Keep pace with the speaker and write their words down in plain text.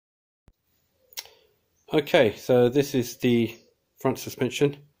Okay, so this is the front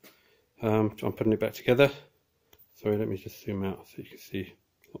suspension. I'm putting it back together. Sorry, let me just zoom out so you can see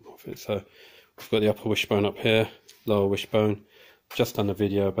a lot more of it. So we've got the upper wishbone up here, lower wishbone. Just done a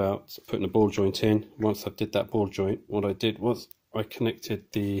video about putting a ball joint in. Once I did that ball joint, what I did was I connected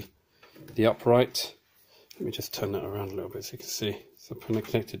the upright. Let me just turn that around a little bit so you can see. So I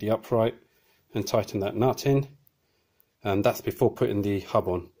connected the upright and tightened that nut in. And that's before putting the hub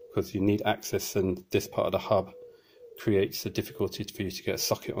on, because you need access, and this part of the hub creates a difficulty for you to get a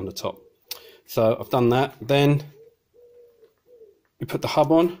socket on the top. So I've done that. Then you put the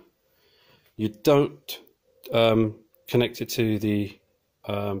hub on. You don't connect it to the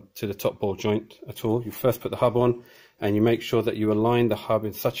top ball joint at all. You first put the hub on, and you make sure that you align the hub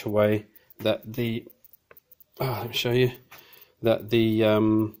in such a way that the let me show you, that the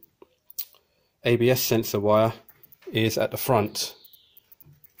ABS sensor wire is at the front,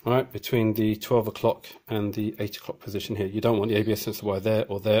 right, between the 12 o'clock and the 8 o'clock position here. You don't want the ABS sensor wire there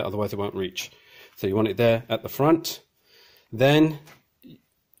or there, otherwise it won't reach. So you want it there at the front. Then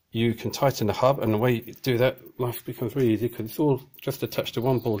you can tighten the hub, and the way you do that, life becomes really easy because it's all just attached to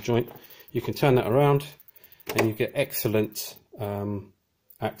one ball joint. You can turn that around and you get excellent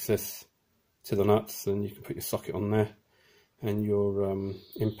access to the nuts, and you can put your socket on there and your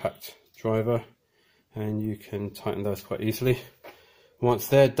impact driver, and you can tighten those quite easily. Once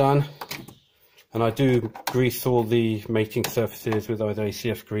they're done, and I do grease all the mating surfaces with either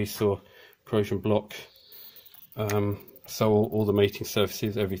ACF grease or corrosion block, so all the mating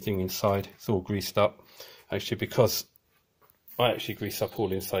surfaces, everything inside, it's all greased up. Actually, because I actually grease up all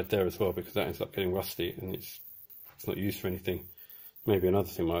the inside there as well, because that ends up getting rusty and it's not used for anything. Maybe another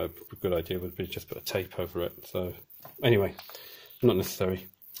thing might have a good idea would be just put a tape over it. So anyway, not necessary.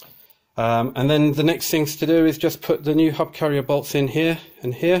 And then the next things to do is just put the new hub carrier bolts in here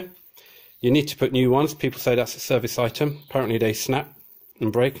and here. You need to put new ones. People say that's a service item. Apparently they snap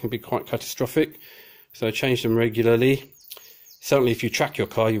and break and be quite catastrophic. So change them regularly. Certainly if you track your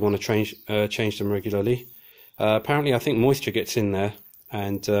car, you want to change them regularly. Apparently I think moisture gets in there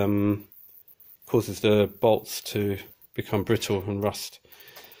and causes the bolts to become brittle and rust.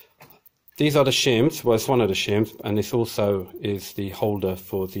 These are the shims. Well, it's one of the shims, and this also is the holder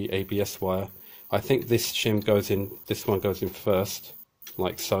for the ABS wire. I think this shim goes in, this one goes in first,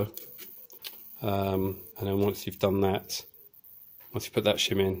 like so. And then once you've done that, once you put that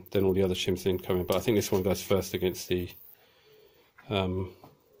shim in, then all the other shims in come in. But I think this one goes first against the, I don't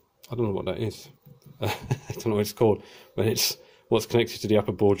know what that is. I don't know what it's called, but it's what's connected to the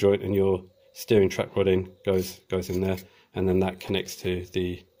upper ball joint, and your steering track rod in goes in there, and then that connects to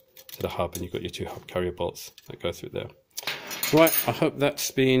the hub, and you've got your two hub carrier bolts that go through there. Right, I hope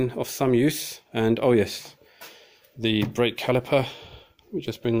that's been of some use. And oh yes, the brake caliper, let me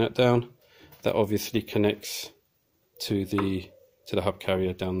just bring that down. That obviously connects to the hub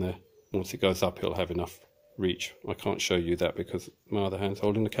carrier down there. Once it goes up, it'll have enough reach. I can't show you that because my other hand's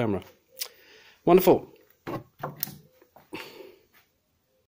holding the camera. Wonderful.